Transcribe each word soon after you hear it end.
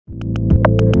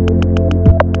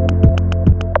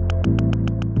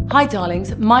Hi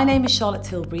darlings, my name is Charlotte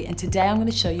Tilbury and today I'm going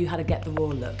to show you how to get the raw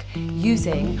look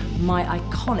using my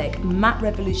iconic Matte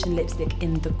Revolution lipstick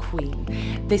in the Queen.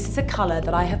 This is a colour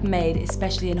that I have made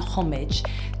especially in homage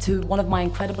to one of my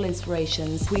incredible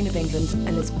inspirations, Queen of England,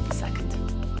 Elizabeth II.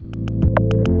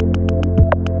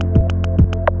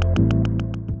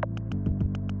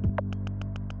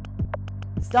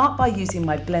 Start by using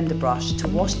my blender brush to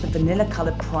wash the vanilla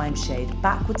coloured prime shade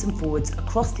backwards and forwards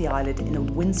across the eyelid in a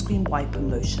windscreen wiper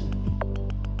motion.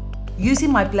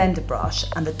 Using my blender brush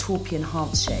and the taupey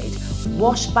enhanced shade,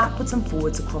 wash backwards and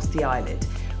forwards across the eyelid,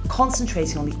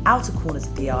 concentrating on the outer corners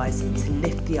of the eyes to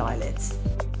lift the eyelids.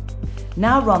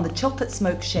 Now run the chocolate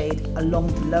smoke shade along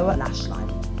the lower lash line.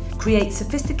 Create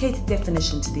sophisticated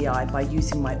definition to the eye by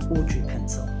using my Audrey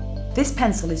pencil. This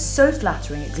pencil is so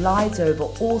flattering it glides over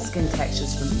all skin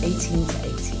textures from 18 to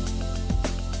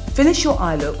 80. Finish your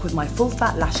eye look with my full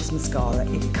fat lashes mascara.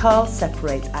 It curls,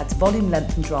 separates, adds volume,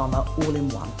 length and drama all in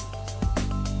one.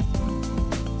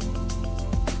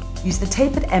 Use the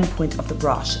tapered end point of the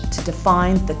brush to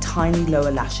define the tiny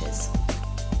lower lashes.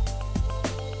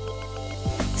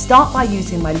 Start by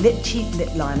using my Lip Cheat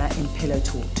lip liner in Pillow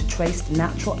Talk to trace the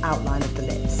natural outline of the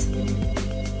lips.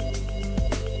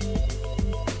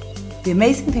 The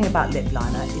amazing thing about lip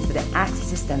liner is that it acts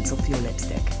as a stencil for your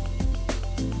lipstick.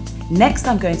 Next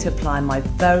I'm going to apply my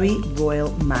very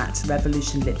royal matte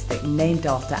Revolution lipstick named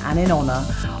after and in honour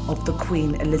of the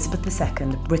Queen Elizabeth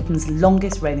II, Britain's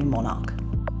longest reigning monarch.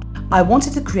 I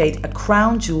wanted to create a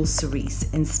crown jewel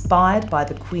cerise inspired by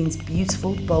the Queen's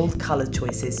beautiful bold colour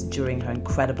choices during her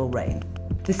incredible reign.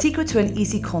 The secret to an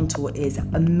easy contour is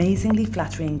amazingly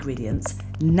flattering ingredients,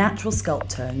 natural sculpt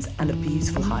tones and a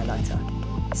beautiful highlighter.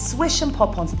 Swish and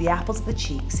pop onto the apples of the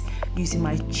cheeks using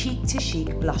my Cheek to Chic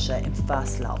blusher in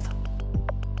First Love.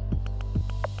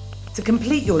 To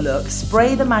complete your look,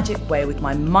 spray the magic way with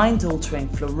my mind-altering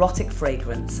fluorotic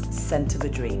fragrance, Scent of a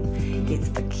Dream. It's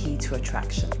the key to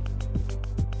attraction.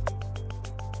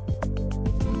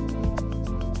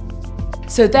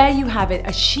 So there you have it,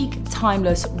 a chic,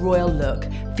 timeless, royal look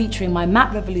featuring my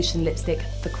Matte Revolution lipstick,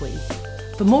 the Queen.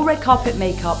 For more red carpet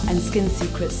makeup and skin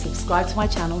secrets, subscribe to my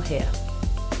channel here.